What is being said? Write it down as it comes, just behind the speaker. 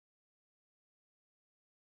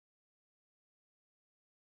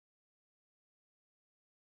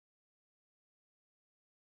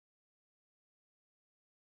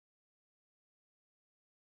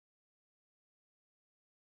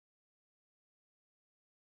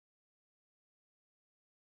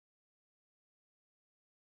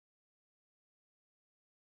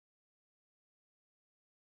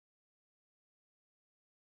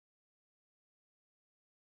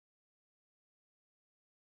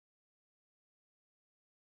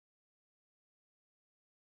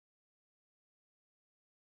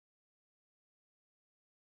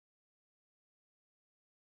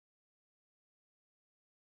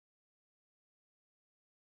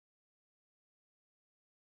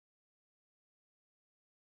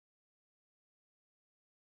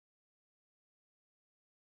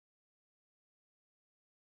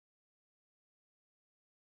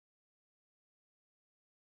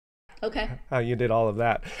Okay. You did all of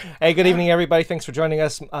that. Hey, good evening, everybody. Thanks for joining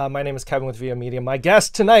us. My name is Kevin with Via Media. My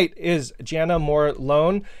guest tonight is Jana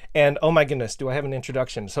Mohr. And oh my goodness, do I have an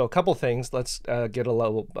introduction? So a couple things. Let's get a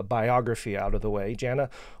little biography out of the way. Jana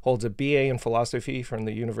holds a BA in philosophy from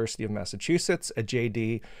the University of Massachusetts, a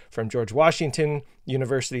JD from George Washington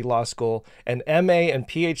University Law School, an MA and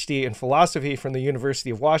PhD in philosophy from the University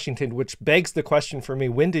of Washington, which begs the question for me,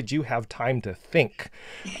 when did you have time to think?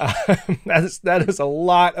 That is a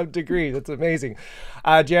lot of degrees. That's amazing.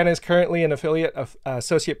 Jana is currently an affiliate of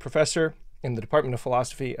associate professor in the Department of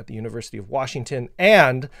Philosophy at the University of Washington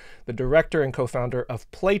and the director and co-founder of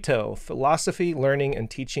Plato, Philosophy, Learning, and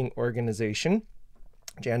Teaching Organization.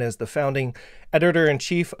 Jana is the founding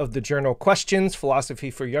editor-in-chief of the journal Questions,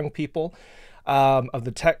 Philosophy for Young People,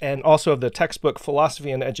 and also of the textbook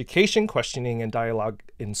Philosophy and Education, Questioning and Dialogue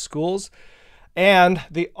in Schools, and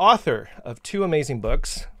the author of two amazing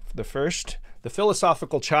books. The first, The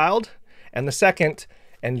Philosophical Child, and the second,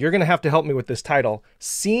 and you're going to have to help me with this title,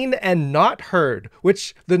 Seen and Not Heard,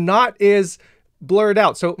 which the not is blurred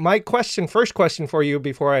out. So my first question for you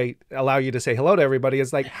before I allow you to say hello to everybody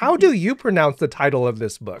is like, how do you pronounce the title of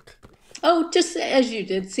this book? Oh, just as you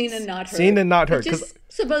did, seen and not heard. Seen and not heard. It's just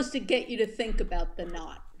supposed to get you to think about the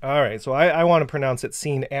not. All right, so I want to pronounce it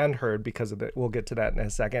seen and heard because of it. We'll get to that in a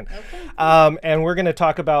second. Okay. And we're going to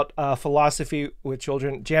talk about philosophy with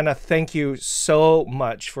children. Jana, thank you so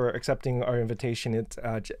much for accepting our invitation. It's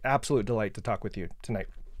an absolute delight to talk with you tonight.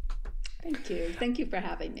 Thank you. Thank you for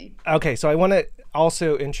having me. Okay, so I want to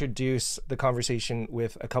also introduce the conversation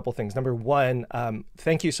with a couple things. Number one,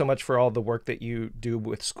 thank you so much for all the work that you do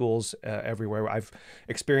with schools everywhere. I've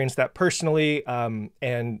experienced that personally,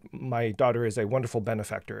 and my daughter is a wonderful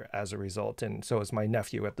benefactor as a result, and so is my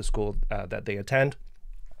nephew at the school that they attend.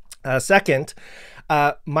 Second,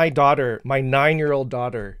 my daughter, my 9-year-old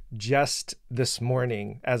daughter, just this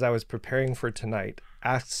morning, as I was preparing for tonight,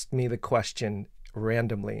 asked me the question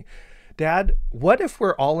randomly, Dad, what if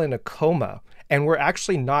we're all in a coma and we're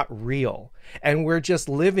actually not real and we're just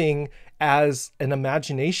living as an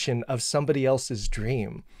imagination of somebody else's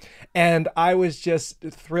dream? And I was just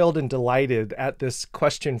thrilled and delighted at this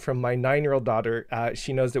question from my 9-year-old daughter.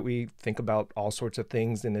 She knows that we think about all sorts of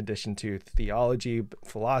things in addition to theology,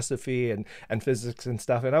 philosophy, and physics and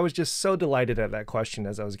stuff. And I was just so delighted at that question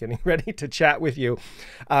as I was getting ready to chat with you.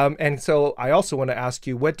 And so I also want to ask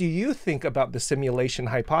you, what do you think about the simulation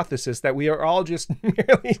hypothesis that we are all just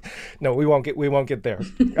merely... No, we won't get there.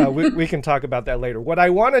 We can talk about that later. What I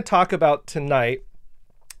want to talk about tonight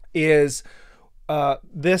is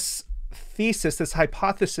this thesis, this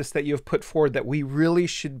hypothesis that you have put forward that we really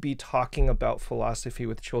should be talking about philosophy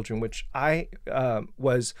with children, which I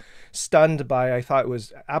was stunned by. I thought it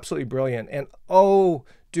was absolutely brilliant. And oh,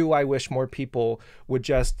 do I wish more people would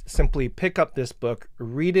just simply pick up this book,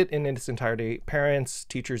 read it in its entirety, parents,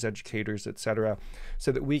 teachers, educators, etc.,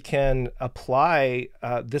 so that we can apply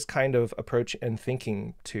this kind of approach and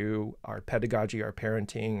thinking to our pedagogy, our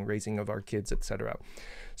parenting, raising of our kids, etc.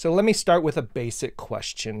 So let me start with a basic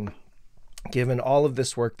question. Given all of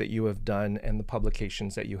this work that you have done and the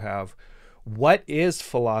publications that you have, what is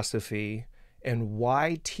philosophy and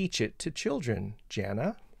why teach it to children,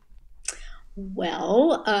 Jana?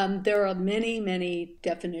 Well, there are many, many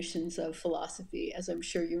definitions of philosophy, as I'm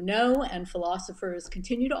sure you know, and philosophers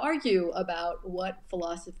continue to argue about what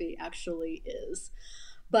philosophy actually is.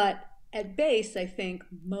 But at base, I think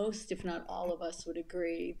most, if not all of us, would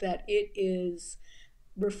agree that it is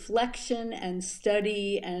reflection and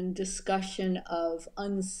study and discussion of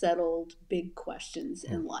unsettled big questions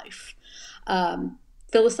in life.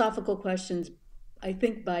 Philosophical questions, I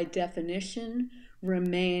think by definition,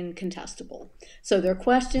 remain contestable. So they're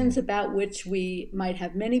questions about which we might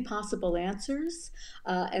have many possible answers,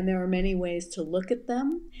 and there are many ways to look at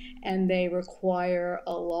them, and they require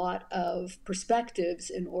a lot of perspectives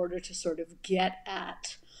in order to sort of get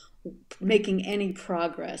at making any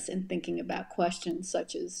progress in thinking about questions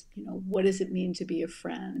such as, what does it mean to be a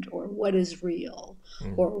friend, or what is real,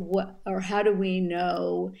 or how do we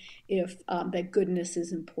know if that goodness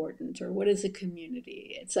is important, or what is a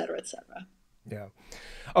community, et cetera, et cetera. Yeah.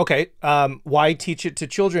 Okay. Why teach it to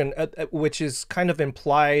children, which is kind of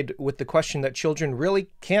implied with the question that children really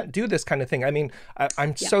can't do this kind of thing. I mean,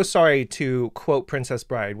 I'm so sorry to quote Princess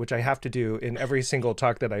Bride, which I have to do in every single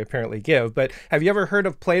talk that I apparently give. But have you ever heard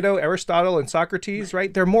of Plato, Aristotle, and Socrates,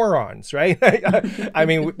 right? They're morons, right? I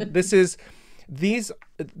mean,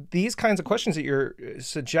 these kinds of questions that you're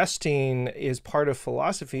suggesting is part of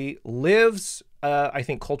philosophy lives, I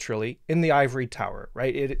think, culturally in the ivory tower,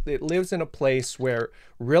 right? It lives in a place where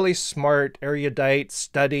really smart, erudite,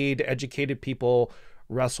 studied, educated people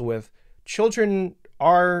wrestle with. Children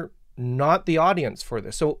are not the audience for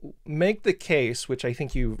this. So make the case, which I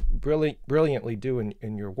think you brilliantly do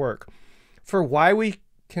in your work, for why we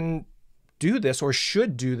can do this or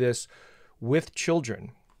should do this with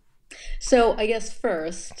children. So I guess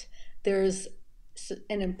first, there's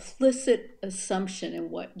an implicit assumption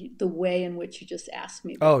in the way in which you just asked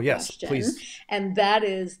me Oh, that yes, question, please. and that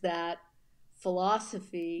is that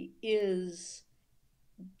philosophy is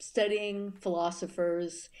studying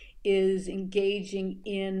philosophers, is engaging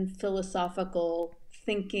in philosophical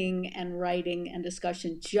thinking and writing and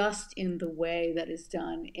discussion just in the way that is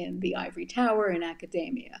done in the ivory tower in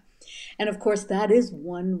academia. And of course, that is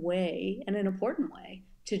one way, and an important way,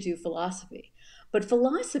 to do philosophy. But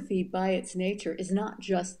philosophy, by its nature, is not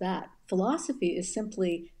just that. Philosophy is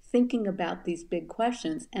simply thinking about these big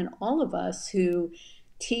questions, and all of us who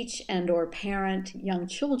teach and or parent young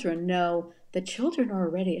children know that children are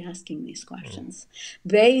already asking these questions.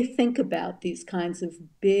 They think about these kinds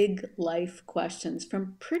of big life questions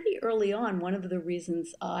from pretty early on. One of the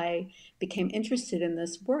reasons I became interested in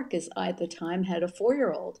this work is I at the time had a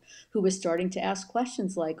 4-year-old who was starting to ask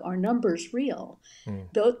questions like, are numbers real? Mm.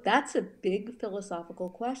 Though that's a big philosophical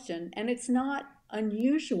question, and it's not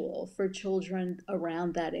unusual for children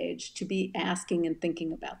around that age to be asking and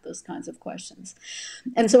thinking about those kinds of questions.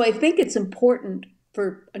 And so I think it's important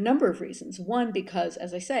for a number of reasons. One, because,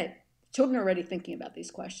 as I say, children are already thinking about these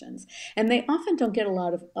questions, and they often don't get a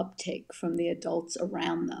lot of uptake from the adults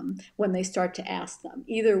around them when they start to ask them.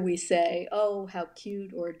 Either we say, oh, how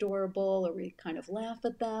cute or adorable, or we kind of laugh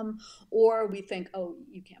at them, or we think, oh,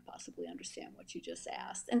 you can't possibly understand what you just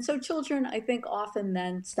asked. And so children, I think, often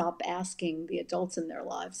then stop asking the adults in their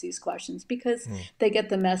lives these questions because Mm. they get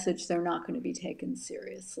the message they're not going to be taken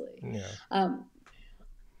seriously. Yeah. Um,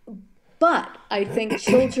 but I think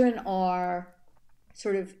children are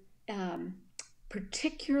sort of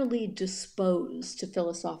particularly disposed to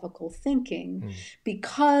philosophical thinking Mm.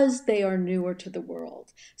 because they are newer to the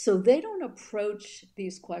world. So they don't approach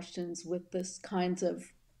these questions with this kinds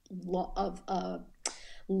of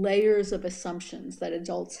layers of assumptions that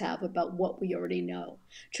adults have about what we already know.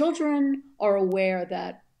 Children are aware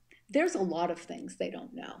that there's a lot of things they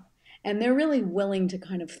don't know. And they're really willing to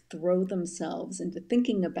kind of throw themselves into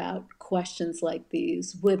thinking about questions like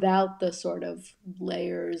these without the sort of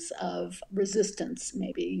layers of resistance,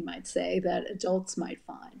 maybe you might say, that adults might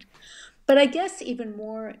find. But I guess even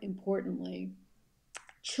more importantly,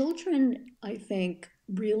 children, I think,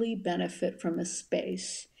 really benefit from a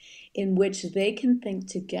space in which they can think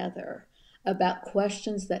together about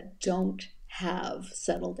questions that don't have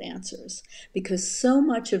settled answers, because so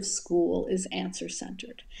much of school is answer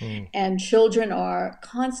centered. Mm. And children are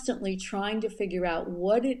constantly trying to figure out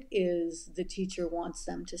what it is the teacher wants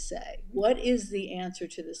them to say. What is the answer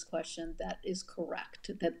to this question that is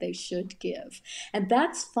correct, that they should give? And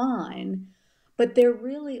that's fine. But there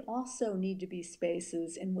really also need to be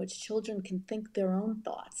spaces in which children can think their own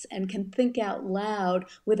thoughts and can think out loud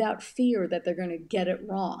without fear that they're going to get it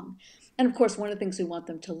wrong. And of course, one of the things we want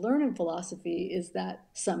them to learn in philosophy is that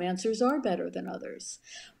some answers are better than others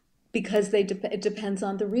because it depends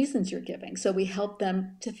on the reasons you're giving. So we help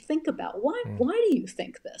them to think about Mm. why do you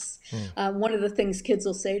think this? Mm. One of the things kids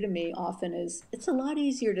will say to me often is, it's a lot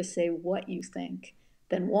easier to say what you think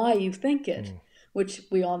than why you think it, Mm. which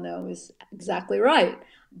we all know is exactly right.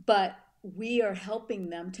 But we are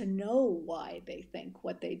helping them to know why they think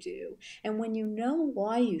what they do. And when you know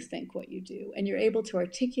why you think what you do, and you're able to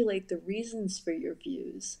articulate the reasons for your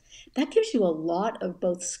views, that gives you a lot of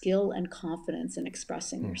both skill and confidence in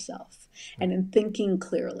expressing Mm. yourself and in thinking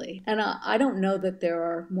clearly. And I don't know that there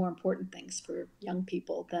are more important things for young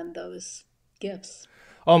people than those gifts.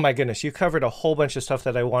 Oh my goodness, you covered a whole bunch of stuff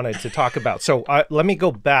that I wanted to talk about. So let me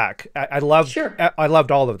go back. Sure. I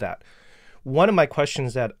loved all of that. One of my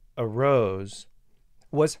questions that arose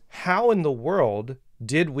was, how in the world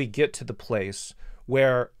did we get to the place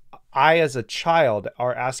where I, as a child,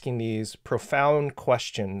 are asking these profound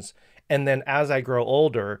questions, and then as I grow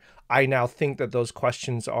older, I now think that those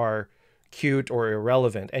questions are cute or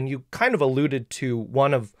irrelevant? And you kind of alluded to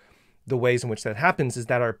one of the ways in which that happens is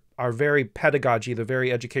that our very pedagogy, the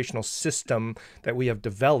very educational system that we have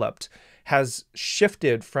developed, has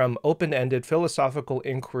shifted from open-ended philosophical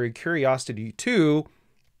inquiry, curiosity, to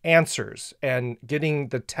answers and getting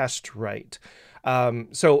the test right.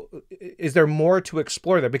 So is there more to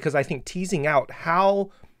explore there? Because I think teasing out how,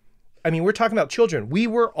 I mean, we're talking about children. We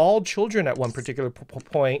were all children at one particular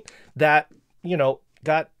point that,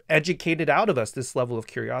 got educated out of us this level of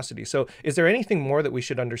curiosity. So is there anything more that we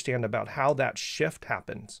should understand about how that shift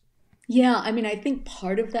happens? Yeah, I mean, I think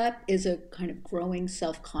part of that is a kind of growing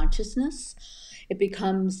self-consciousness. It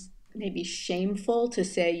becomes maybe shameful to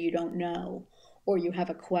say you don't know or you have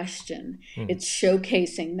a question. Mm, It's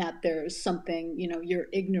showcasing that there's something, you're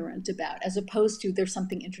ignorant about, as opposed to there's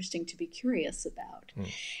something interesting to be curious about.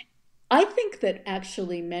 mm, I think that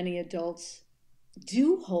actually many adults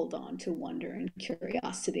do hold on to wonder and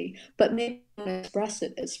curiosity, but maybe don't express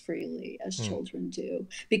it as freely as mm. children do,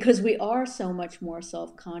 because we are so much more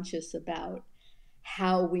self-conscious about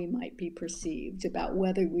how we might be perceived, about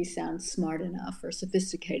whether we sound smart enough or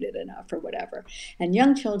sophisticated enough or whatever. And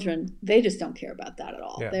young children, they just don't care about that at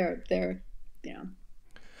all. Yeah. They're, you know,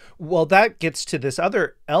 Well, that gets to this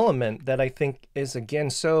other element that I think is,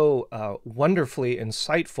 again, so wonderfully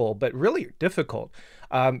insightful, but really difficult.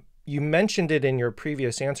 You mentioned it in your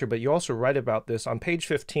previous answer, but you also write about this on page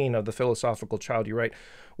 15 of The Philosophical Child. You write,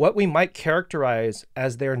 what we might characterize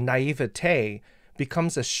as their naivete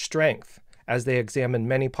becomes a strength as they examine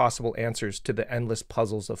many possible answers to the endless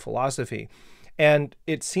puzzles of philosophy. And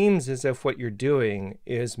it seems as if what you're doing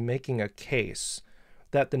is making a case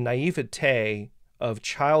that the naivete of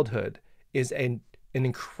childhood is an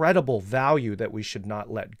incredible value that we should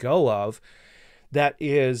not let go of, that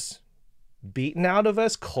is beaten out of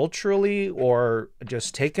us culturally or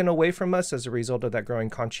just taken away from us as a result of that growing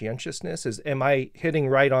conscientiousness. Am I hitting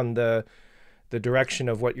right on the direction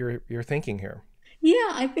of what you're thinking here?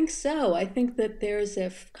 Yeah, I think so. I think that there's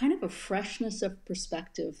kind of a freshness of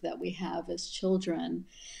perspective that we have as children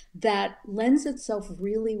that lends itself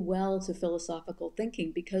really well to philosophical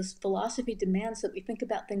thinking, because philosophy demands that we think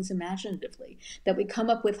about things imaginatively, that we come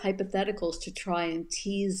up with hypotheticals to try and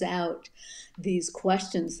tease out these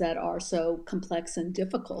questions that are so complex and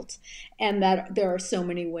difficult, and that there are so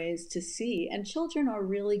many ways to see. And children are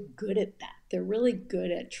really good at that. They're really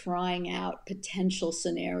good at trying out potential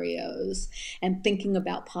scenarios and thinking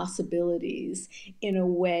about possibilities in a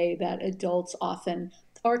way that adults often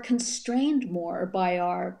are constrained more by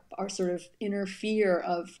our sort of inner fear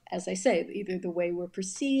of, as I say, either the way we're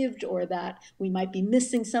perceived or that we might be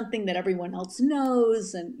missing something that everyone else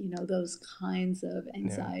knows, and those kinds of Yeah.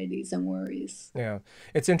 anxieties and worries. Yeah,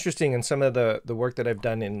 it's interesting in some of the work that I've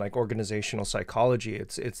done in like organizational psychology.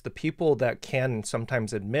 It's the people that can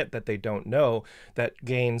sometimes admit that they don't know that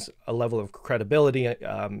gains a level of credibility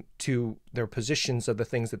to their positions of the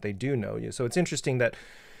things that they do know. So it's interesting that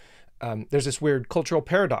there's this weird cultural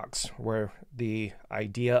paradox where the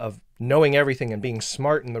idea of knowing everything and being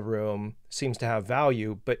smart in the room seems to have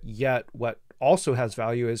value, but yet what also has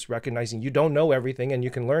value is recognizing you don't know everything and you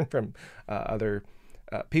can learn from other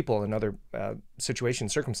people and other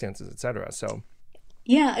situations, circumstances, etc. So,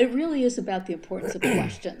 Yeah, it really is about the importance of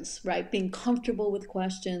questions, right? Being comfortable with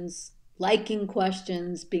questions, liking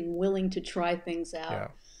questions, being willing to try things yeah,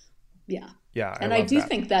 out. Yeah. yeah, I And I love do that.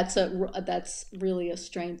 think that's really a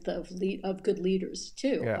strength of good leaders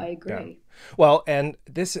too. Yeah, I yeah. agree. Well, and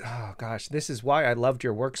this, oh gosh, this is why I loved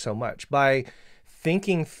your work so much. By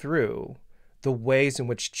thinking through the ways in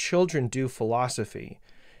which children do philosophy,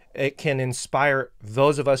 it can inspire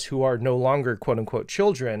those of us who are no longer quote unquote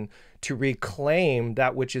children to reclaim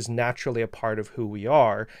that which is naturally a part of who we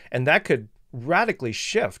are. And that could radically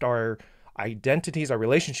shift our identities, our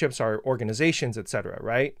relationships, our organizations, etc.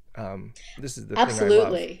 Right? This is the thing I love.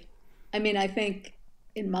 Absolutely. I mean, I think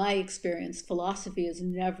in my experience, philosophy is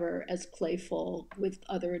never as playful with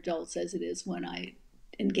other adults as it is when I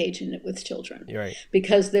engage in it with children, You're right.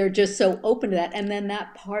 because they're just so open to that. And then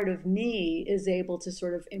that part of me is able to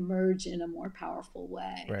sort of emerge in a more powerful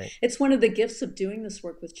way. Right. It's one of the gifts of doing this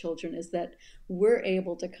work with children, is that we're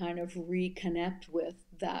able to kind of reconnect with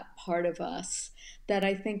that part of us that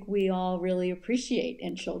I think we all really appreciate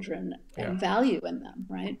in children Yeah. and value in them,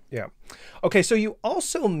 right? Yeah. Okay. So you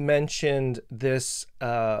also mentioned this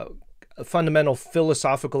fundamental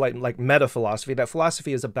philosophical, like meta philosophy, that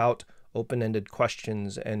philosophy is about open-ended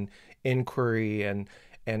questions and inquiry and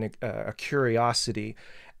a curiosity.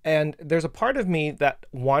 And there's a part of me that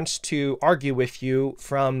wants to argue with you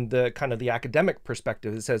from the kind of the academic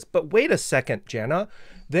perspective. It says, but wait a second, Jana,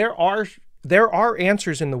 there are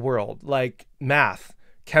answers in the world like math,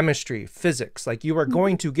 chemistry, physics. Like you are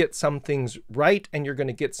going to get some things right and you're going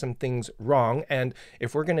to get some things wrong. And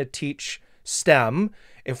if we're going to teach STEM,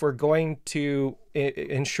 if we're going to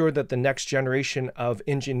ensure that the next generation of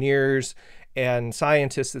engineers and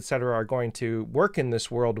scientists, et cetera, are going to work in this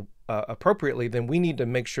world appropriately, then we need to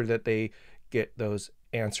make sure that they get those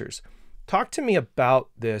answers. Talk to me about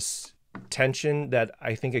this tension that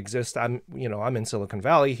I think exists. I'm in Silicon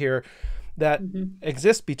Valley here, that Mm-hmm.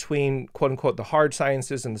 exists between quote unquote the hard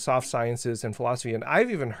sciences and the soft sciences and philosophy. And I've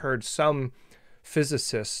even heard some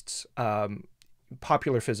physicists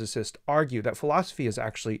popular physicists argue that philosophy is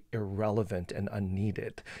actually irrelevant and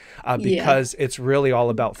unneeded Yeah. because it's really all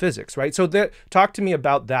about physics, right? So talk to me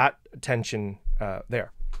about that tension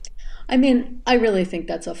there. I mean, I really think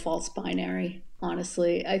that's a false binary,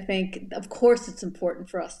 honestly. I think, of course, it's important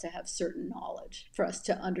for us to have certain knowledge, for us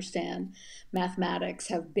to understand mathematics,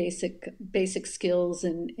 have basic skills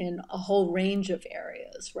in a whole range of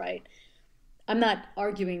areas, right? I'm not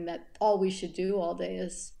arguing that all we should do all day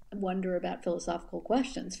is wonder about philosophical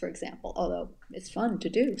questions, for example, although it's fun to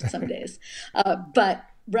do some days. But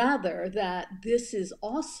rather that this is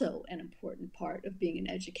also an important part of being an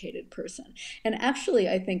educated person. And actually,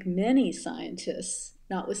 I think many scientists,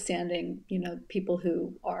 notwithstanding, people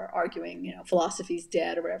who are arguing, philosophy's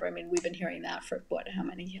dead or whatever. I mean, we've been hearing that for what, how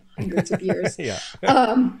many hundreds of years? Yeah.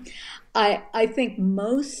 Um, I think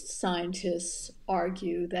most scientists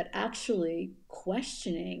argue that actually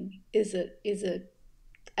questioning is a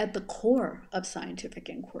at the core of scientific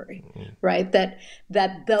inquiry, right? That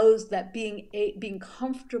being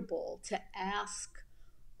comfortable to ask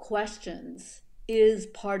questions is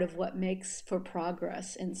part of what makes for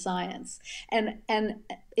progress in science.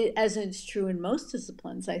 As it's true in most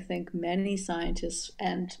disciplines, I think many scientists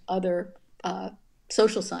and other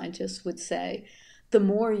social scientists would say the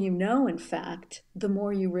more you know, in fact, the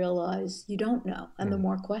more you realize you don't know, and the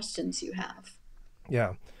more questions you have.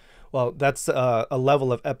 Yeah. Well, that's a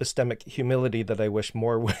level of epistemic humility that I wish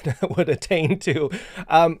more would attain to.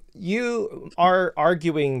 You are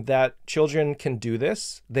arguing that children can do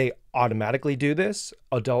this. They automatically do this.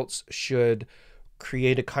 Adults should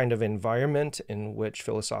create a kind of environment in which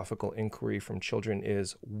philosophical inquiry from children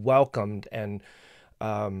is welcomed and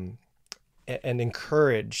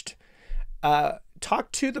encouraged.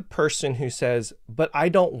 Talk to the person who says, but I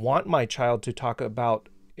don't want my child to talk about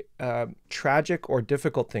tragic or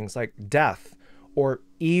difficult things like death or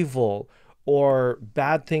evil or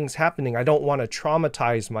bad things happening. I don't want to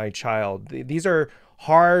traumatize my child. These are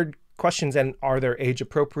hard questions. And are there age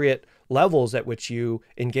appropriate levels at which you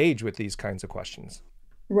engage with these kinds of questions?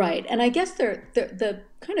 Right. And I guess the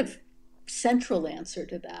kind of central answer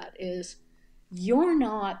to that is you're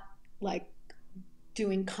not like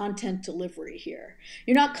doing content delivery here.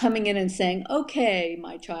 You're not coming in and saying, okay,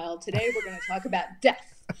 my child, today we're going to talk about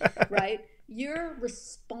death, right? You're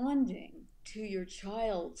responding to your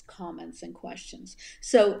child's comments and questions.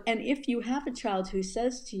 So, and if you have a child who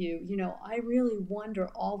says to you, I really wonder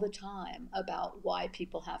all the time about why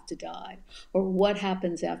people have to die or what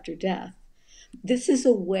happens after death, this is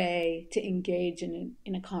a way to engage in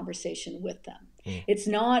a conversation with them. It's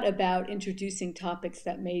not about introducing topics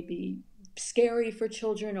that may be scary for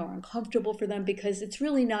children or uncomfortable for them, because it's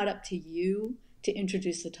really not up to you to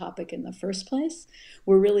introduce the topic in the first place.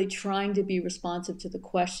 We're really trying to be responsive to the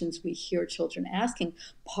questions we hear children asking.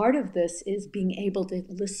 Part of this is being able to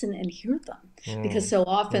listen and hear them, because so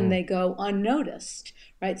often they go unnoticed,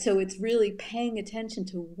 right? So it's really paying attention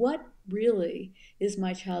to what really is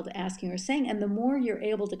my child asking or saying. And the more you're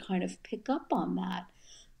able to kind of pick up on that,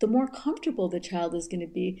 the more comfortable the child is going to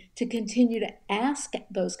be to continue to ask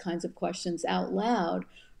those kinds of questions out loud,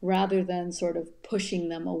 rather than sort of pushing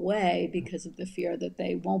them away because of the fear that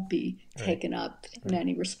they won't be taken up in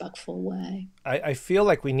any respectful way. I feel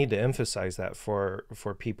like we need to emphasize that for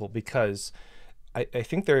people, because I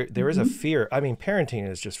think there is a fear. I mean, parenting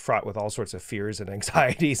is just fraught with all sorts of fears and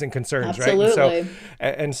anxieties and concerns, Absolutely. right?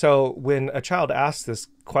 And so when a child asks this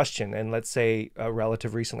question, and let's say a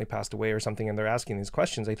relative recently passed away or something, and they're asking these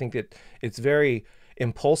questions, I think that it's very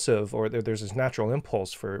impulsive, or there's this natural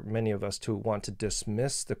impulse for many of us to want to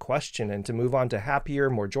dismiss the question and to move on to happier,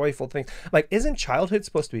 more joyful things. Like, isn't childhood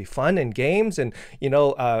supposed to be fun and games and,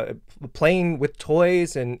 playing with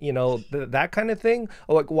toys and, that kind of thing?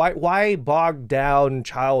 Like, why bog down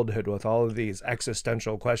childhood with all of these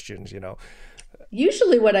existential questions,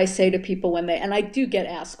 Usually what I say to people and I do get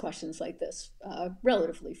asked questions like this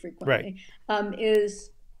relatively frequently, is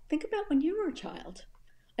think about when you were a child.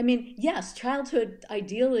 I mean, yes, childhood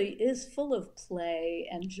ideally is full of play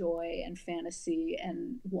and joy and fantasy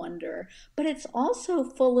and wonder, but it's also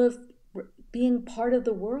full of being part of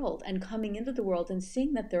the world and coming into the world and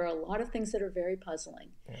seeing that there are a lot of things that are very puzzling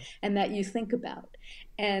and that you think about.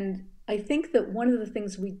 And I think that one of the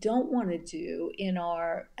things we don't want to do in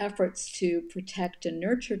our efforts to protect and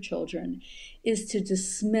nurture children is to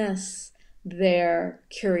dismiss their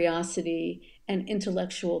curiosity and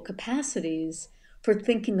intellectual capacities for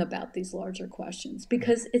thinking about these larger questions,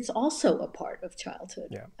 because it's also a part of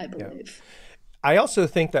childhood, I believe. I also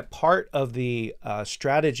think that part of the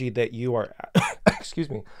strategy that you are, excuse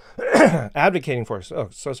me, advocating for, so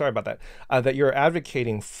sorry about that, that you're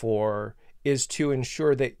advocating for is to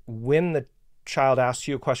ensure that when the child asks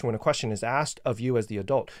you a question, when a question is asked of you as the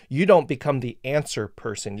adult, you don't become the answer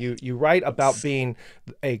person. You write about being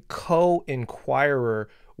a co-inquirer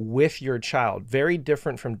with your child, very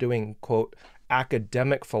different from doing, quote,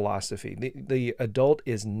 academic philosophy. The adult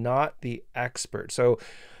is not the expert. So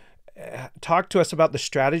talk to us about the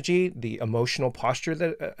strategy, the emotional posture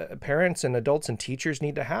that parents and adults and teachers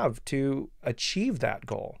need to have to achieve that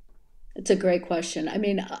goal. It's a great question. I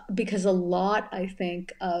mean, because a lot, I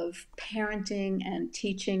think, of parenting and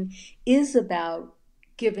teaching is about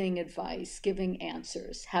giving advice, giving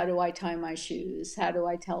answers. How do I tie my shoes? How do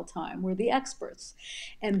I tell time? We're the experts.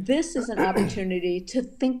 And this is an opportunity to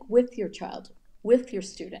think with your child, with your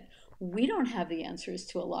student. We don't have the answers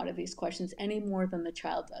to a lot of these questions any more than the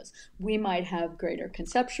child does. We might have greater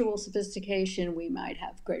conceptual sophistication. We might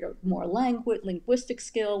have more linguistic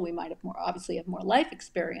skill. We might have obviously have more life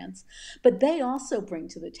experience. But they also bring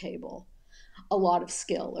to the table a lot of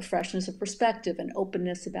skill, a freshness of perspective, an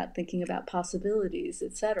openness about thinking about possibilities,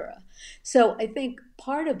 etc. So I think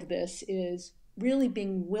part of this is really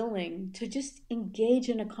being willing to just engage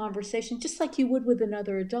in a conversation just like you would with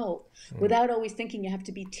another adult, without always thinking you have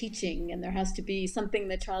to be teaching and there has to be something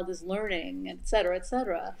the child is learning, et cetera, et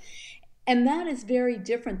cetera. And that is very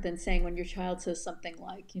different than saying when your child says something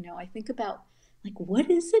like, I think about, like, what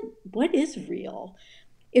is it? What is real?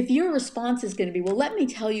 If your response is going to be, well, let me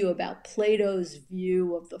tell you about Plato's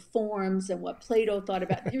view of the forms and what Plato thought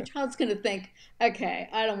about, your child's going to think, okay,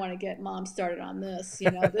 I don't want to get mom started on this.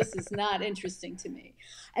 This is not interesting to me.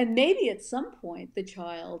 And maybe at some point, the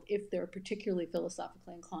child, if they're particularly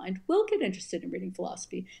philosophically inclined, will get interested in reading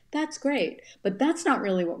philosophy. That's great. But that's not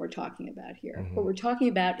really what we're talking about here. What we're talking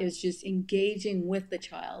about is just engaging with the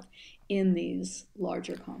child in these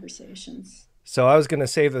larger conversations. So I was going to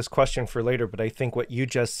save this question for later, but I think what you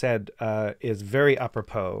just said is very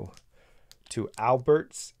apropos to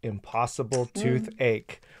Albert's impossible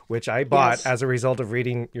toothache, which I bought as a result of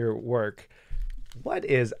reading your work. What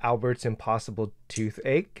is Albert's impossible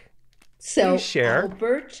toothache? So please share.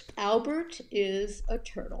 Albert is a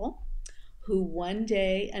turtle who one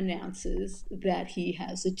day announces that he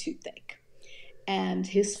has a toothache. And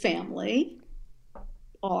his family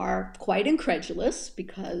are quite incredulous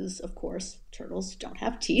because, of course, turtles don't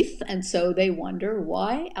have teeth. And so they wonder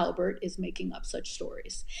why Albert is making up such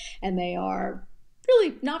stories. And they are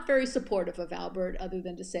really not very supportive of Albert, other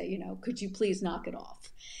than to say, could you please knock it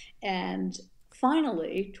off? And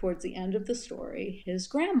finally, towards the end of the story, his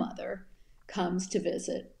grandmother comes to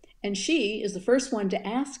visit. And she is the first one to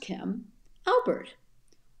ask him, Albert,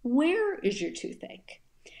 where is your toothache?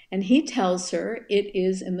 And he tells her it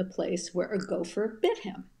is in the place where a gopher bit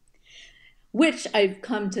him, which I've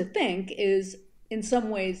come to think is, in some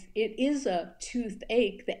ways, it is a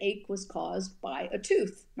toothache. The ache was caused by a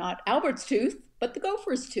tooth, not Albert's tooth, but the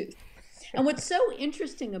gopher's tooth. And what's so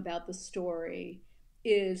interesting about the story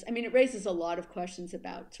is, it raises a lot of questions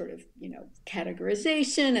about sort of,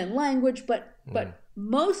 categorization and language, but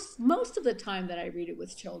most of the time that I read it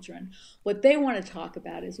with children, what they want to talk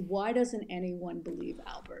about is, why doesn't anyone believe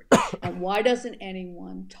Albert? And why doesn't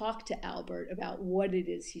anyone talk to Albert about what it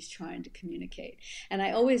is he's trying to communicate? And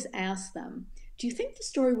I always ask them, do you think the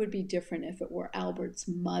story would be different if it were Albert's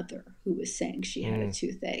mother who was saying she had a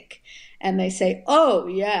toothache? And they say, oh,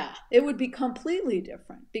 yeah, it would be completely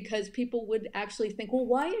different, because people would actually think, well,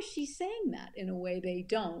 why is she saying that? In a way they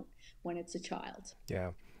don't when it's a child.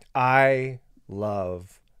 Yeah. I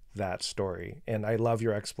love that story, and I love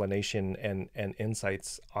your explanation and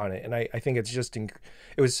insights on it. And I think it's just, it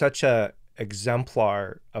was such a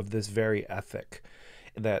exemplar of this very ethic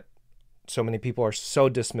that so many people are so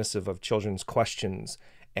dismissive of children's questions,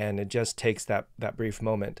 and it just takes that brief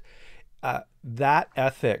moment. That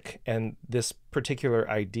ethic and this particular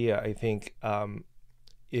idea, I think,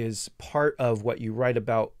 is part of what you write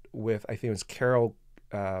about with, I think it was Carol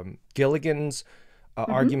Gilligan's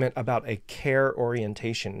argument about a care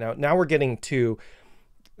orientation. Now we're getting to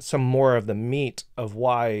some more of the meat of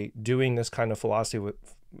why doing this kind of philosophy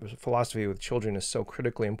with children is so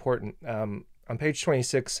critically important. On page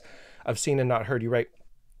 26 of Seen and Not Heard, you write,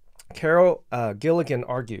 Carol Gilligan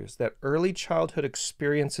argues that early childhood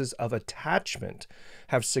experiences of attachment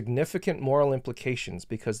have significant moral implications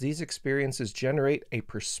because these experiences generate a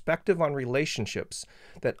perspective on relationships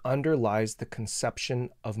that underlies the conception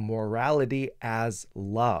of morality as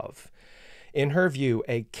love. In her view,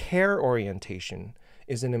 a care orientation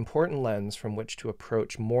is an important lens from which to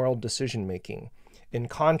approach moral decision-making, in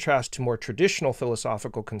contrast to more traditional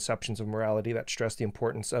philosophical conceptions of morality that stress the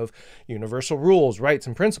importance of universal rules, rights,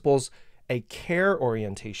 and principles. A care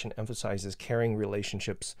orientation emphasizes caring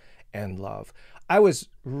relationships and love. I was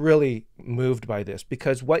really moved by this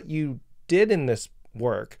because what you did in this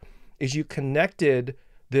work is you connected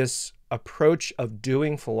this approach of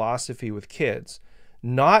doing philosophy with kids,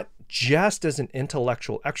 not just as an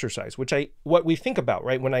intellectual exercise, what we think about,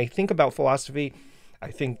 right? When I think about philosophy, I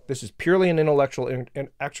think this is purely an intellectual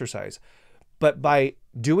exercise. But by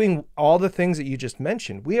doing all the things that you just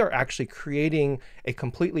mentioned, we are actually creating a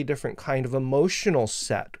completely different kind of emotional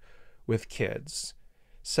set with kids.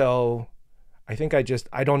 So I think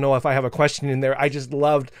I don't know if I have a question in there. I just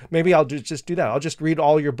loved, maybe I'll just do that. I'll just read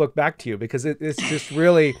all your book back to you because it's just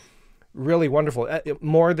really, really wonderful.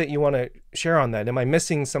 More that you want to share on that? Am I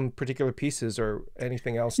missing some particular pieces or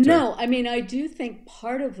anything else? No, I mean, I do think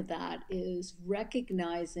part of that is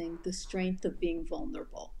recognizing the strength of being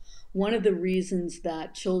vulnerable. One of the reasons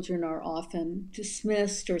that children are often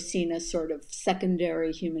dismissed or seen as sort of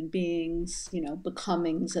secondary human beings,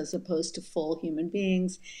 becomings as opposed to full human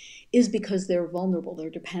beings, is because they're vulnerable, they're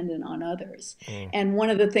dependent on others. And one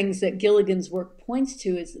of the things that Gilligan's work points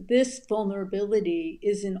to is this vulnerability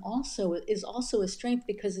is also a strength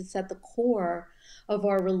because it's at the core of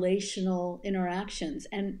our relational interactions,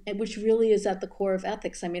 and which really is at the core of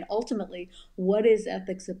ethics. I mean, ultimately, what is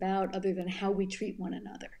ethics about other than how we treat one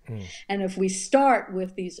another? And if we start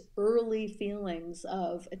with these early feelings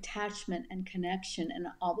of attachment and connection and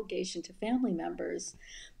obligation to family members,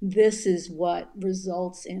 this is what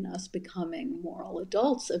results in us becoming moral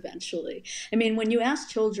adults eventually. I mean, when you ask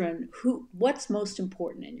children what's most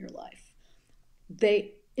important in your life,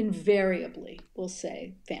 they invariably will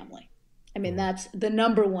say family. I mean, that's the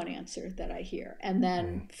number one answer that I hear. And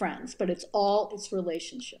then friends, but it's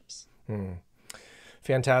relationships.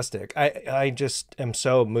 Fantastic. I just am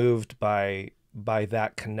so moved by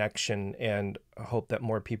that connection, and hope that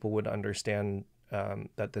more people would understand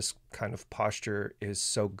that this kind of posture is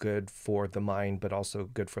so good for the mind, but also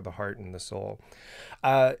good for the heart and the soul.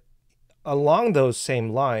 Along those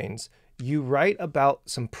same lines, you write about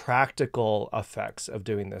some practical effects of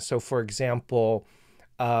doing this. So, for example,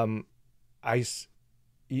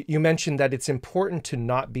 you mentioned that it's important to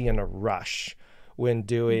not be in a rush when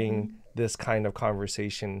doing this kind of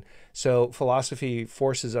conversation. So philosophy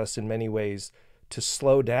forces us in many ways to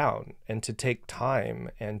slow down and to take time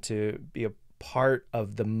and to be a part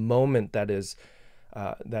of the moment that is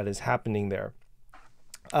happening there.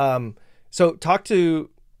 So talk to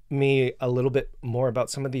me a little bit more about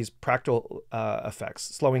some of these practical effects,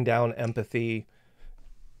 slowing down, empathy.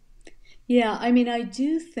 Yeah, I mean, I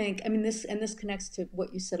do think, this connects to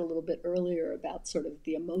what you said a little bit earlier about sort of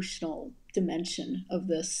the emotional dimension of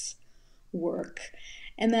this work.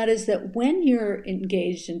 And that is that when you're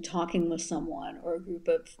engaged in talking with someone or a group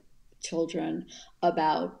of children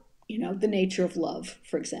about, the nature of love,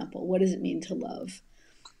 for example, what does it mean to love?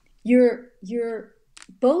 You're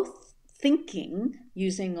both thinking,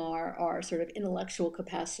 using our sort of intellectual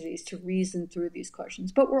capacities to reason through these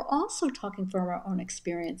questions, but we're also talking from our own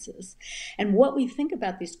experiences. And what we think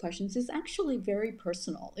about these questions is actually very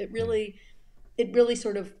personal. It really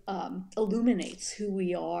sort of illuminates who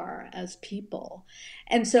we are as people.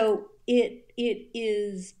 And so it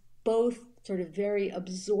is both sort of very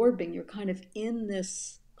absorbing. You're kind of in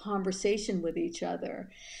this conversation with each other.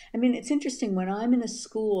 I mean, it's interesting when I'm in a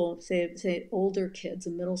school, say older kids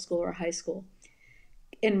in middle school or high school,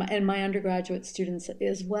 and my undergraduate students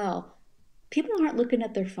as well, people aren't looking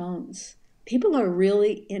at their phones. People are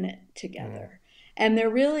really in it together. And there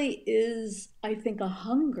really is, I think, a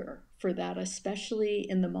hunger for that, especially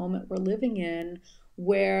in the moment we're living in,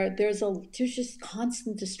 where there's just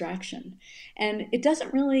constant distraction. And it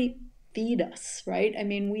doesn't really feed us, right? I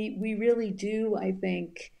mean, we really do, I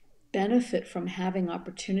think, benefit from having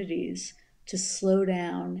opportunities to slow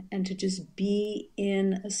down and to just be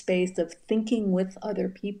in a space of thinking with other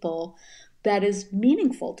people that is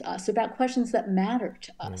meaningful to us, about questions that matter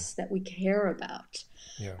to us, that we care about.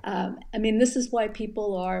 Yeah. This is why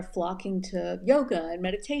people are flocking to yoga and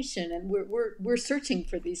meditation, and we're searching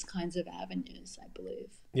for these kinds of avenues, I believe.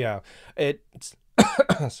 Yeah, it's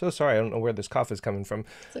so sorry, I don't know where this cough is coming from.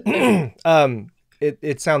 Okay.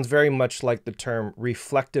 It sounds very much like the term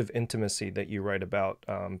reflective intimacy that you write about,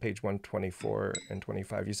 page 124 and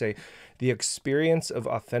 25. You say, the experience of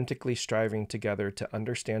authentically striving together to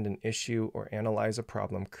understand an issue or analyze a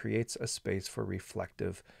problem creates a space for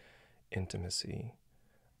reflective intimacy.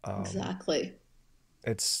 Exactly.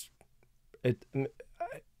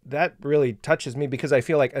 That really touches me, because I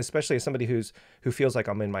feel like, especially as somebody who feels like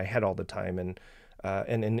I'm in my head all the time and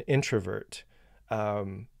an introvert,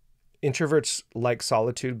 introverts like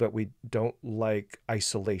solitude, but we don't like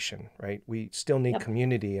isolation, right? We still need Yep.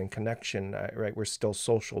 community and connection, right? We're still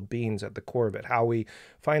social beings at the core of it. How we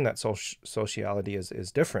find that sociality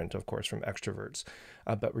is different, of course, from extroverts.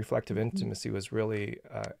 But reflective Mhm. intimacy was really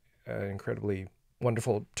an incredibly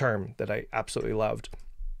wonderful term that I absolutely loved.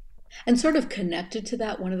 And sort of connected to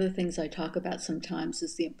that, one of the things I talk about sometimes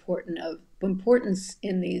is the importance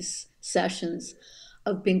in these sessions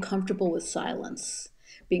of being comfortable with silence,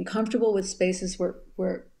 being comfortable with spaces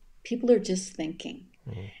where people are just thinking.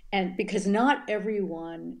 Mhm. And because not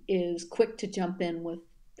everyone is quick to jump in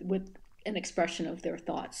with an expression of their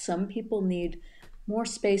thoughts. Some people need more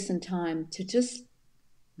space and time to just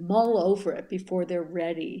mull over it before they're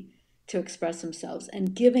ready to express themselves,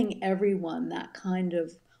 and giving everyone that kind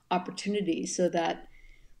of opportunity so that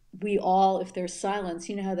we all, if there's silence,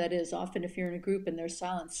 you know how that is. Often, if you're in a group and there's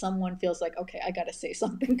silence, someone feels like, okay, I got to say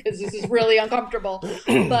something because this is really uncomfortable.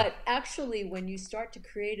 But actually, when you start to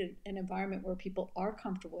create an environment where people are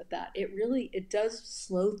comfortable with that, it does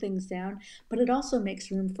slow things down, but it also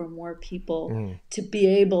makes room for more people Mm, to be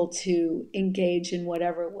able to engage in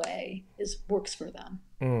whatever way works for them.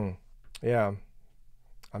 mm. Yeah,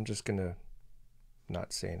 I'm just gonna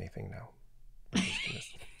not say anything now. I'm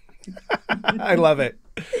just gonna. I love it.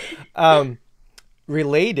 Um,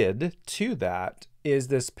 Related to that is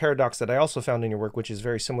this paradox that I also found in your work, which is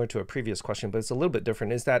very similar to a previous question, but it's a little bit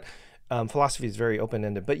different, is that philosophy is very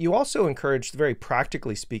open-ended, but you also encourage, very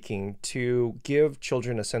practically speaking, to give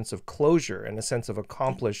children a sense of closure and a sense of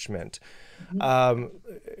accomplishment. Mhm. Um,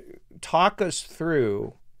 Talk us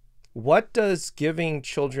through, what does giving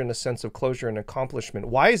children a sense of closure and accomplishment,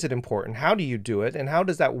 why is it important? How do you do it? And how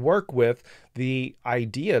does that work with the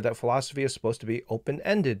idea that philosophy is supposed to be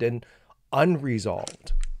open-ended and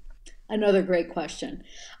unresolved? Another great question.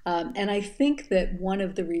 And I think that one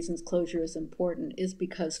of the reasons closure is important is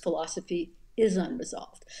because philosophy is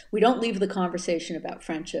unresolved. We don't leave the conversation about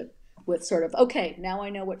friendship with sort of, okay, now I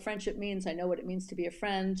know what friendship means. I know what it means to be a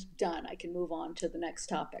friend. Done. I can move on to the next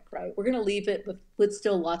topic, right? We're going to leave it with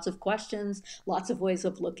still lots of questions, lots of ways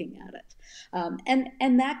of looking at it.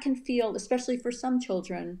 And that can feel, especially for some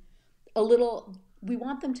children, a little, we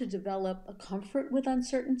want them to develop a comfort with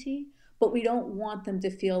uncertainty, but we don't want them to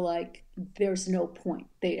feel like there's no point.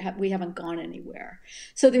 We haven't gone anywhere.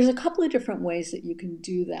 So there's a couple of different ways that you can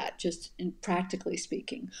do that, just in practically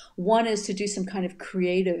speaking. One is to do some kind of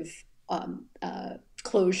creative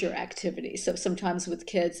closure activity. So sometimes with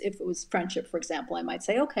kids, if it was friendship, for example, I might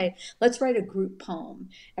say, okay, let's write a group poem.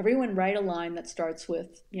 Everyone write a line that starts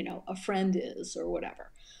with, a friend is, or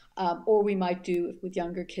whatever. Or we might do, with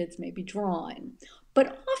younger kids, maybe drawing.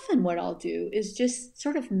 But often what I'll do is just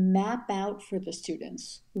sort of map out for the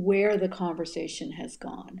students where the conversation has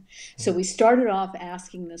gone. So we started off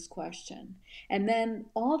asking this question, and then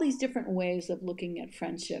all these different ways of looking at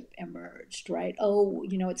friendship emerged, right? Oh,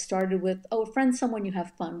 it started with, oh, a friend's someone you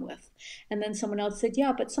have fun with. And then someone else said,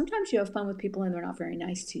 yeah, but sometimes you have fun with people and they're not very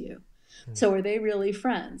nice to you. So are they really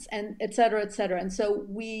friends? And et cetera, et cetera. And so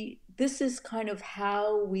this is kind of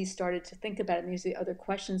how we started to think about it. And these are the other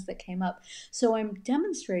questions that came up. So I'm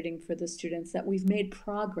demonstrating for the students that we've made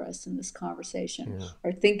progress in this conversation. Mm,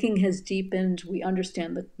 Our thinking has deepened. We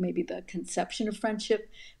understand maybe the conception of friendship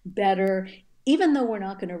better. Even though we're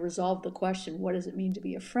not going to resolve the question, what does it mean to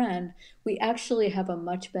be a friend? We actually have a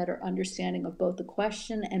much better understanding of both the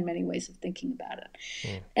question and many ways of thinking about it.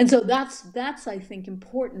 mm, And so that's I think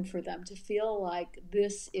important for them to feel like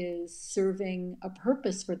this is serving a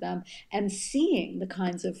purpose for them and seeing the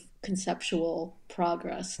kinds of conceptual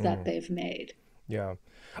progress that mm. they've made. Yeah.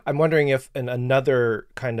 I'm wondering if another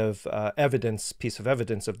kind of piece of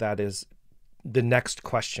evidence of that is the next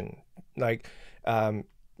question. Like, um,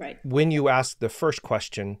 Right. when you ask the first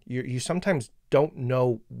question, you sometimes don't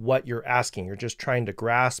know what you're asking. You're just trying to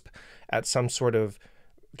grasp at some sort of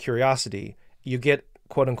curiosity. You get,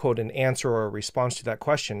 quote unquote, an answer or a response to that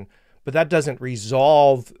question, but that doesn't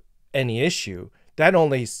resolve any issue. That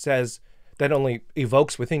only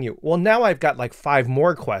evokes within you, well, now I've got like five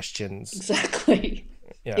more questions. Exactly.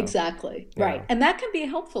 Yeah. Exactly. Right. Yeah. And that can be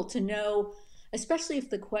helpful to know, especially if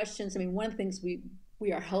the questions, I mean, one of the things we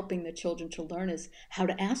are helping the children to learn is how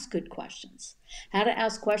to ask good questions, how to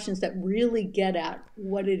ask questions that really get at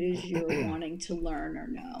what it is you're wanting to learn or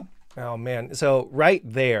know. Oh man. So right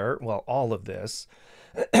there, well, all of this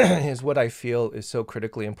is what I feel is so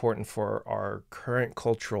critically important for our current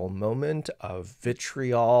cultural moment of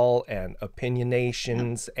vitriol and Yep.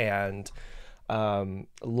 opinionations and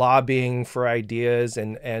lobbying for ideas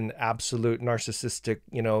and absolute narcissistic,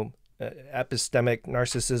 epistemic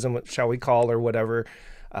narcissism, shall we call, or whatever.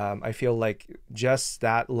 I feel like just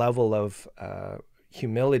that level of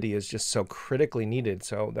humility is just so critically needed.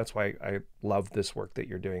 So that's why I love this work that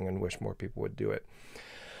you're doing and wish more people would do it.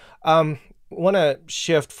 Want to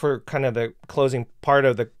shift for kind of the closing part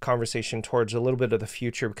of the conversation towards a little bit of the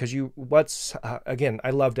future, because again, I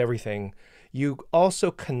loved everything. You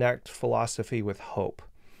also connect philosophy with hope,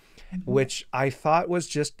 which I thought was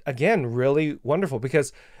just, again, really wonderful,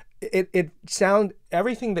 because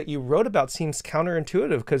everything that you wrote about seems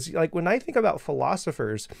counterintuitive, because like when I think about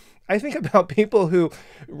philosophers, I think about people who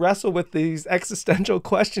wrestle with these existential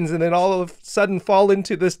questions and then all of a sudden fall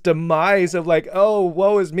into this demise of like, oh,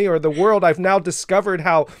 woe is me, or the world. I've now discovered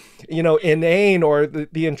how, inane, or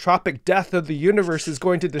the entropic death of the universe is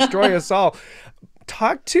going to destroy us all.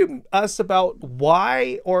 Talk to us about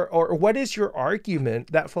why, or what is your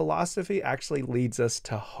argument that philosophy actually leads us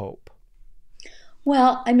to hope?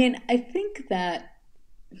 Well, I mean, I think that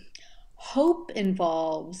hope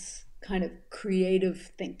involves kind of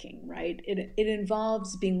creative thinking, right? It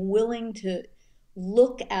involves being willing to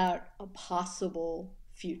look at a possible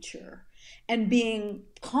future and being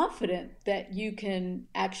confident that you can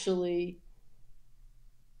actually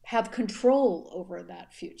have control over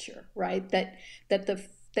that future, right? That the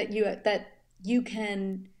that you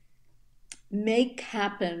can make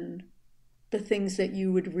happen the things that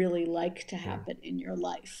you would really like to Mm, happen in your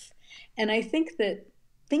life. And I think that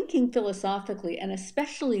thinking philosophically, and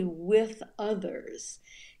especially with others,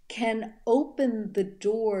 can open the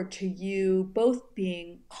door to you both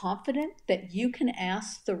being confident that you can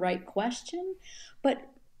ask the right question, but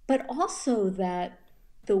also that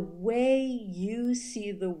the way you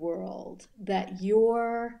see the world, that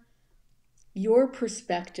your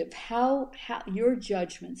perspective, how your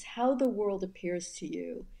judgments, how the world appears to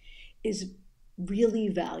you is really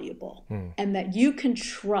valuable, mm, and that you can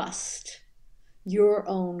trust your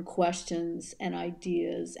own questions and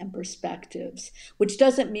ideas and perspectives, which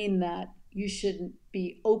doesn't mean that you shouldn't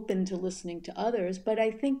be open to listening to others. But I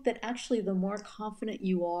think that actually, the more confident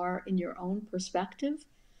you are in your own perspective,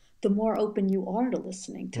 the more open you are to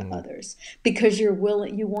listening to mm, others, because you're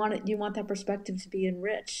willing, you want that perspective to be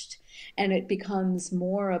enriched, and it becomes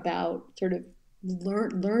more about sort of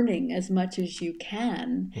learning as much as you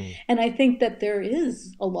can. mm. And I think that there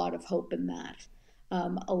is a lot of hope in that,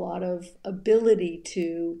 a lot of ability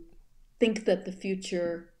to think that the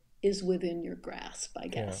future is within your grasp, I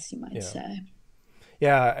Yeah, guess you might yeah. say.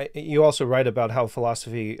 Yeah, you also write about how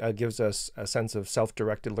philosophy gives us a sense of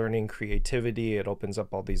self-directed learning, creativity. It opens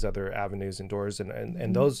up all these other avenues and doors, and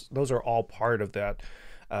Mhm. those are all part of that,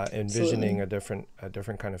 envisioning Absolutely. a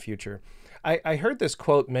different kind of future. I heard this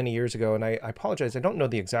quote many years ago, and I apologize, I don't know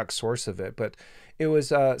the exact source of it, but it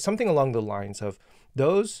was something along the lines of,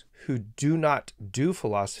 those who do not do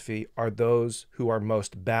philosophy are those who are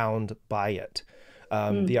most bound by it. The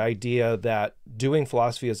Mm. idea that doing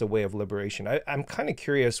philosophy is a way of liberation. I'm kind of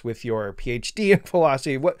curious, with your PhD in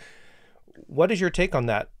philosophy, what is your take on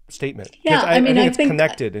that statement? Because Yeah, I I mean, think I it's think,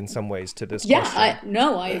 connected in some ways to this yeah, question.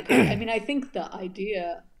 I agree. I mean, I think the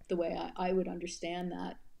idea, the way I would understand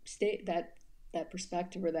that that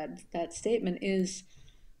perspective, or that statement, is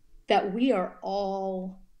that we are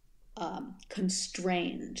all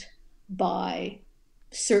constrained by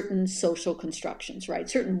certain social constructions, right?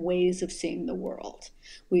 Certain ways of seeing the world.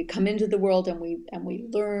 We come into the world, and we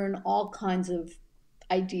learn all kinds of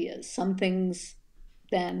ideas. Some things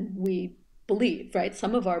then we believe, right?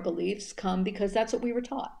 Some of our beliefs come because that's what we were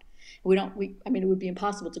taught. We don't we I mean, it would be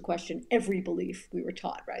impossible to question every belief we were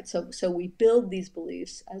taught, right? So we build these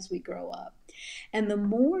beliefs as we grow up. And the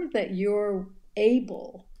more that you're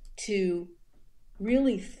able to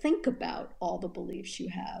really think about all the beliefs you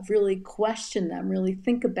have, really question them, really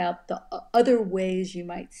think about the other ways you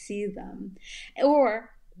might see them,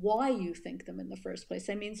 or why you think them in the first place.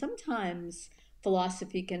 I mean, sometimes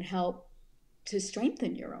philosophy can help to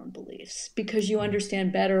strengthen your own beliefs because you Mm,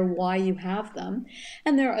 understand better why you have them.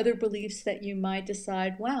 And there are other beliefs that you might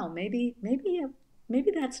decide, wow, maybe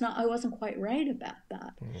that's not, I wasn't quite right about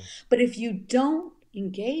that. mm, But if you don't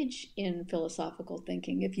engage in philosophical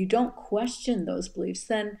thinking, if you don't question those beliefs,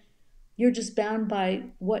 then you're just bound by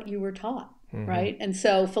what you were taught, mm-hmm. right? And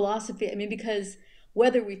so philosophy, I mean, because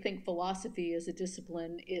whether we think philosophy as a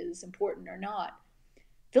discipline is important or not,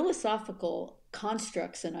 philosophical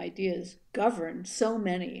constructs and ideas govern so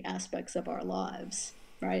many aspects of our lives,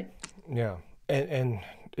 right? Yeah, and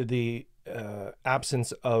the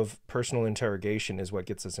absence of personal interrogation is what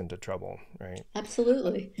gets us into trouble, right?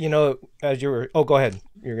 Absolutely. As you were, oh, go ahead.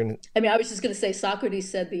 You're gonna, I mean, I was just going to say, Socrates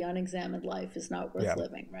said the unexamined life is not worth yeah,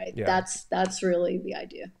 living, right? yeah. That's really the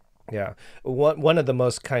idea. Yeah. One of the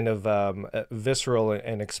most kind of visceral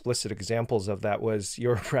and explicit examples of that was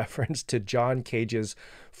your reference to John Cage's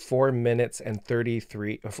 4 minutes and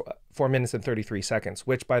 33 seconds,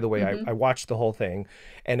 which, by the way, I Hmm. watched the whole thing,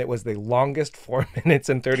 and it was the longest 4 minutes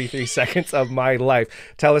and 33 seconds of my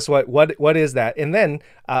life. Tell us what is that? And then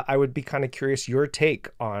I would be kind of curious your take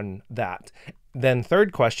on that. Then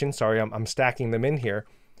third question, sorry, I'm stacking them in here.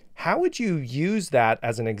 How would you use that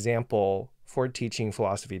as an example for teaching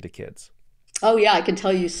philosophy to kids? Oh yeah, I can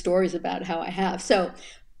tell you stories about how I have. So,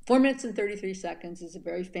 4 minutes and 33 seconds is a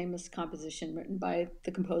very famous composition written by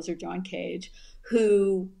the composer John Cage,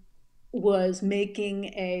 who was making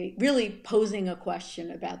a really posing a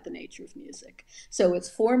question about the nature of music. So it's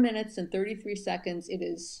 4 minutes and 33 seconds. It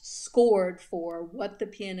is scored for what the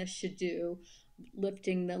pianist should do,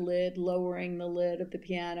 lifting the lid, lowering the lid of the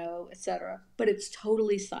piano, etc. But it's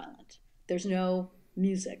totally silent. There's no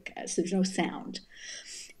music, so there's no sound.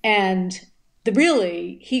 And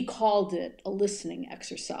he called it a listening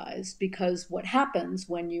exercise because what happens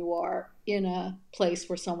when you are in a place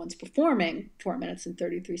where someone's performing 4 minutes and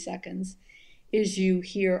 33 seconds is you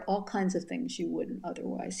hear all kinds of things you wouldn't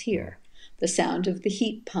otherwise Mm. hear. The sound of the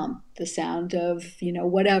heat pump, the sound of,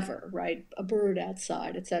 whatever, right? A bird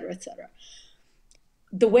outside, et cetera, et cetera.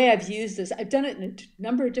 The way I've used this, I've done it in a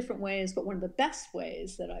number of different ways, but one of the best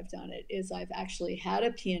ways that I've done it is I've actually had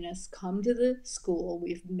a pianist come to the school.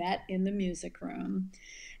 We've met in the music room,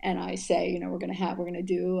 and I say, we're going to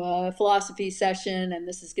do a philosophy session, and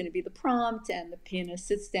this is going to be the prompt. And the pianist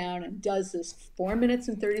sits down and does this 4 minutes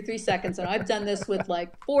and 33 seconds. And I've done this with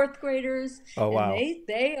like fourth graders, Oh, and wow.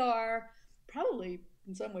 they are probably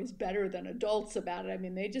in some ways better than adults about it. I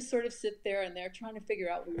mean, they just sort of sit there and they're trying to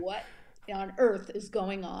figure out what on earth is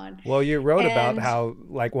going on. Well, you wrote about And how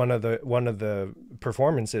like one of the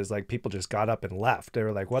performances, like people just got up and left. They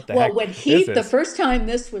were like, "What the well, heck is the this?" first time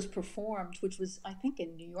this was performed, which was I think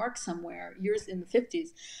in New York somewhere, years in the 50s,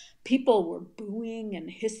 people were booing and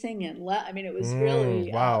hissing and I mean, it was really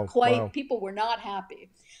Wow, quite. wow. People were not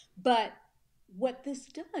happy. But what this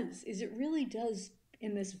does is it really does,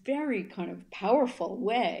 in this very kind of powerful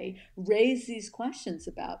way, raise these questions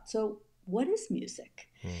about, so what is music,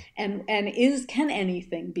 Mm. and is can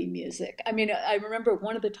anything be music? I mean, I remember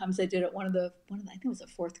one of the times I did it, I think it was a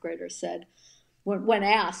fourth grader said, when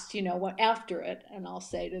asked, what after it, and I'll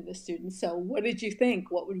say to the students, so what did you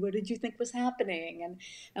think? What did you think was happening?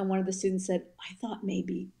 And one of the students said, I thought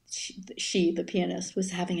maybe the pianist,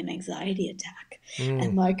 was having an anxiety attack, Mm.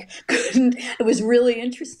 and like couldn't. It was really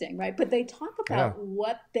interesting, right? But they talk Yeah, about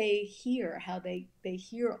what they hear, how they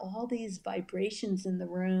hear all these vibrations in the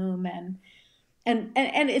room, and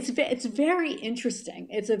it's very interesting.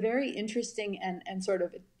 It's a very interesting and sort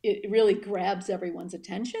of, it really grabs everyone's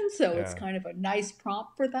attention. So it's yeah, kind of a nice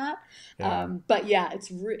prompt for that. yeah. But yeah,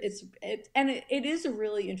 it is a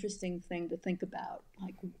really interesting thing to think about.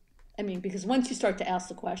 Like, I mean, because once you start to ask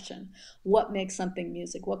the question, what makes something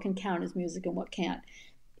music? What can count as music and what can't?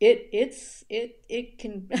 It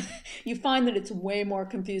can you find that it's way more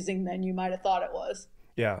confusing than you might have thought it was.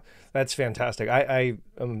 Yeah, that's fantastic. I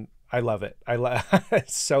love it.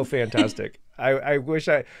 It's so fantastic. I wish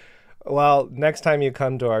I well, next time you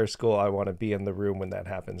come to our school, I want to be in the room when that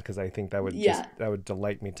happens because I think Yeah. that would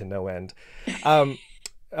delight me to no end. Um,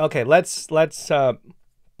 okay, let's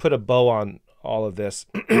put a bow on all of this.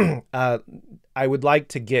 uh, I would like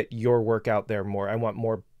to get your work out there more. I want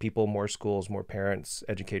more people, more schools, more parents,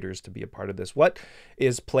 educators to be a part of this. What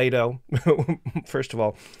is Play-Doh? First of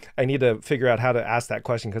all, I need to figure out how to ask that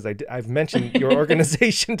question because I've mentioned your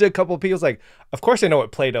organization to a couple of people. It's like, of course I know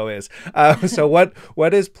what Play-Doh is. So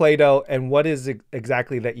what is Play-Doh and what is it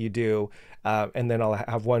exactly that you do? And then I'll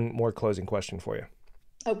have one more closing question for you.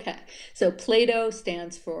 Okay, so Plato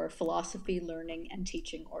stands for Philosophy, Learning, and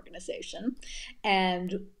Teaching Organization.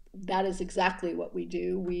 And that is exactly what we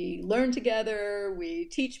do. We learn together, we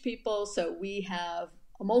teach people. So we have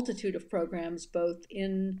a multitude of programs, both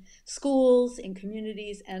in schools, in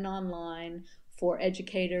communities, and online, for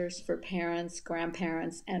educators, for parents,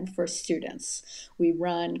 grandparents, and for students. We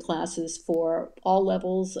run classes for all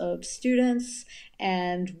levels of students,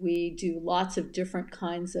 and we do lots of different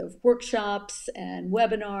kinds of workshops and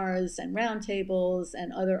webinars and roundtables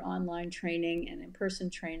and other online training and in-person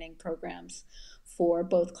training programs for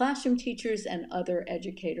both classroom teachers and other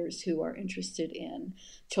educators who are interested in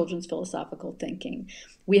children's philosophical thinking.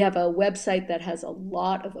 We have a website that has a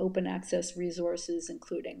lot of open access resources,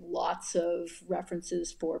 including lots of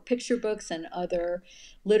references for picture books and other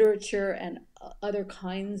literature and other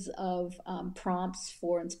kinds of prompts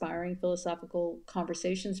for inspiring philosophical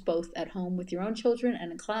conversations, both at home with your own children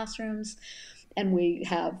and in classrooms. And we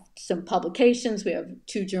have some publications. We have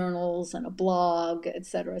 2 journals and a blog, et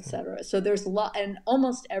cetera, et cetera. So there's a lot, and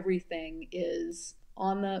almost everything is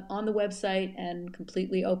on the website and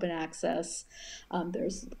completely open access.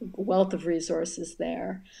 There's a wealth of resources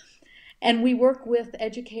there. And we work with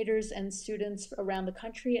educators and students around the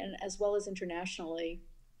country and as well as internationally,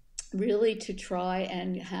 really to try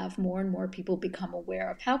and have more and more people become aware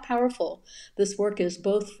of how powerful this work is,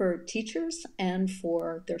 both for teachers and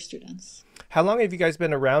for their students. How long have you guys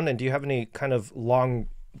been around, and do you have any kind of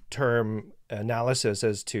long-term analysis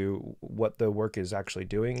as to what the work is actually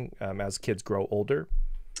doing as kids grow older?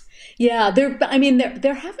 Yeah, I mean,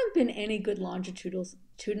 there haven't been any good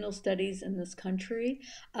longitudinal studies in this country.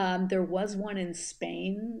 There was one in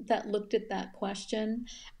Spain that looked at that question.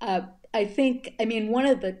 I think, I mean, one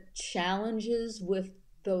of the challenges with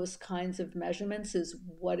those kinds of measurements is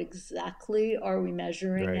what exactly are we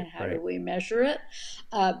measuring Right, and how do right. we measure it?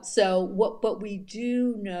 But we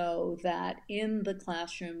do know that in the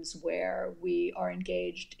classrooms where we are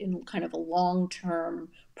engaged in kind of a long-term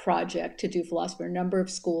project to do philosophy, a number of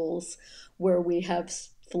schools where we have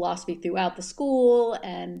philosophy throughout the school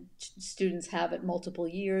and students have it multiple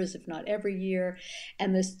years, if not every year.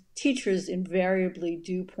 And the teachers invariably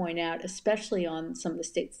do point out, especially on some of the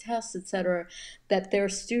state's tests, et cetera, that their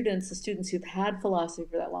students, the students who've had philosophy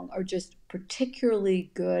for that long, are just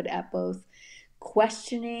particularly good at both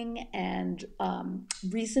questioning and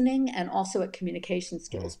reasoning, and also at communication Mm.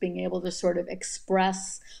 skills, being able to sort of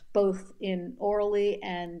express both in orally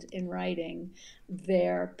and in writing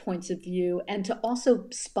their points of view, and to also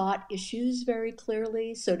spot issues very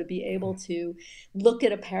clearly. So to be able to look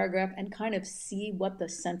at a paragraph and kind of see what the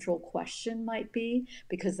central question might be,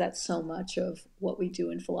 because that's so much of what we do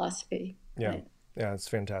in philosophy, Yeah, right? yeah, it's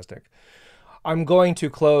fantastic. I'm going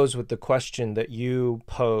to close with the question that you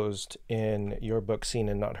posed in your book, Seen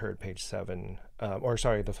and Not Heard, page 7, or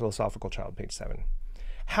sorry, The Philosophical Child, page 7.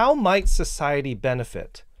 How might society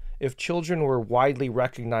benefit if children were widely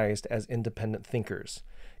recognized as independent thinkers,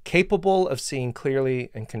 capable of seeing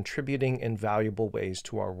clearly and contributing in valuable ways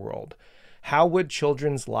to our world? How would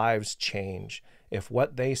children's lives change if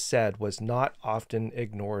what they said was not often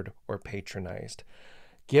ignored or patronized?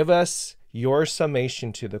 Give us your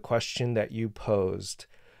summation to the question that you posed.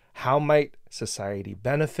 How might society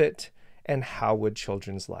benefit, and how would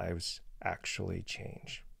children's lives actually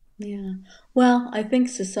change? Yeah. Well, I think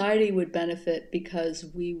society would benefit because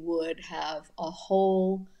we would have a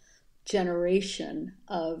whole generation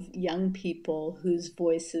of young people whose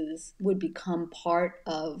voices would become part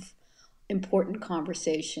of important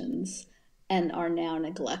conversations and are now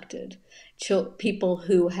neglected. People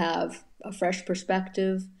who have a fresh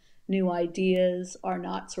perspective, new ideas, are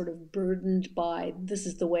not sort of burdened by this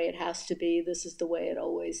is the way it has to be, this is the way it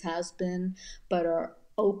always has been, but are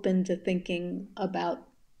open to thinking about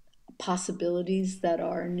possibilities that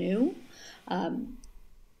are new. Um,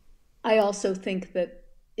 I also think that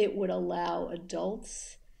it would allow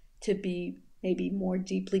adults to be maybe more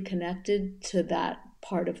deeply connected to that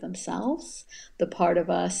part of themselves, the part of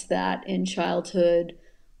us that in childhood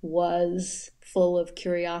was full of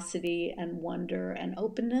curiosity and wonder and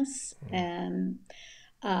openness, Mm.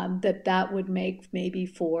 and that would make maybe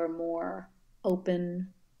for more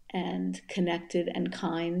open and connected and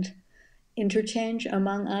kind interchange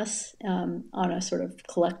among us on a sort of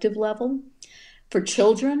collective level. For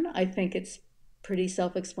children, I think it's pretty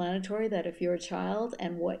self explanatory that if you're a child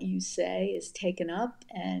and what you say is taken up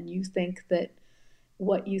and you think that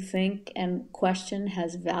what you think and question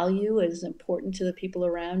has value, is important to the people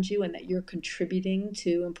around you, and that you're contributing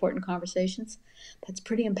to important conversations, that's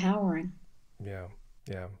pretty empowering. Yeah,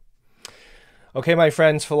 yeah. Okay, my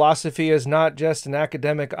friends, philosophy is not just an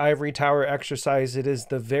academic ivory tower exercise. It is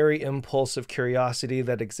the very impulse of curiosity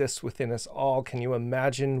that exists within us all. Can you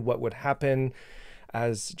imagine what would happen,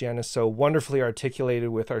 as Jana so wonderfully articulated,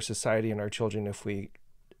 with our society and our children if we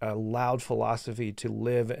allowed philosophy to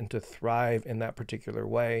live and to thrive in that particular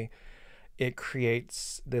way? It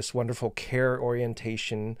creates this wonderful care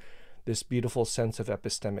orientation, this beautiful sense of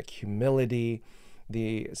epistemic humility,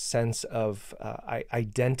 the sense of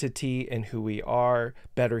identity in who we are,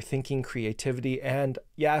 better thinking, creativity, and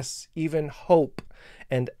yes, even hope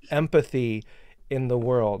and empathy in the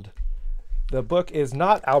world. The book is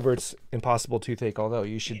not Albert's Impossible Toothache, although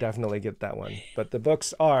you should definitely get that one. But the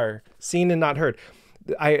books are Seen and Not Heard.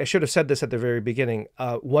 I should have said this at the very beginning.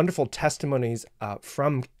 Wonderful testimonies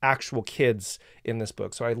from actual kids in this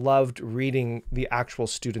book. So I loved reading the actual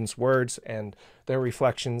students' words and their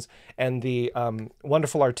reflections, and the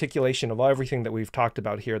wonderful articulation of everything that we've talked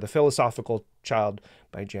about here. The Philosophical Child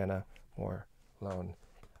by Jana Mohr.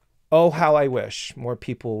 Oh, how I wish more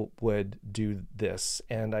people would do this.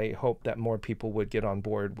 And I hope that more people would get on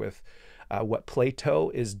board with what Plato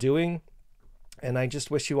is doing. And I just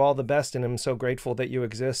wish you all the best. And I'm so grateful that you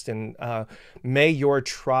exist. And may your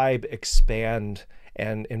tribe expand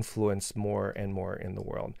and influence more and more in the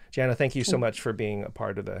world. Jana, thank you so much for being a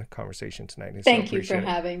part of the conversation tonight. I so Thank you for appreciate it.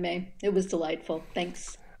 having me. It was delightful.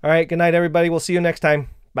 Thanks. All right. Good night, everybody. We'll see you next time.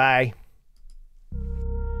 Bye.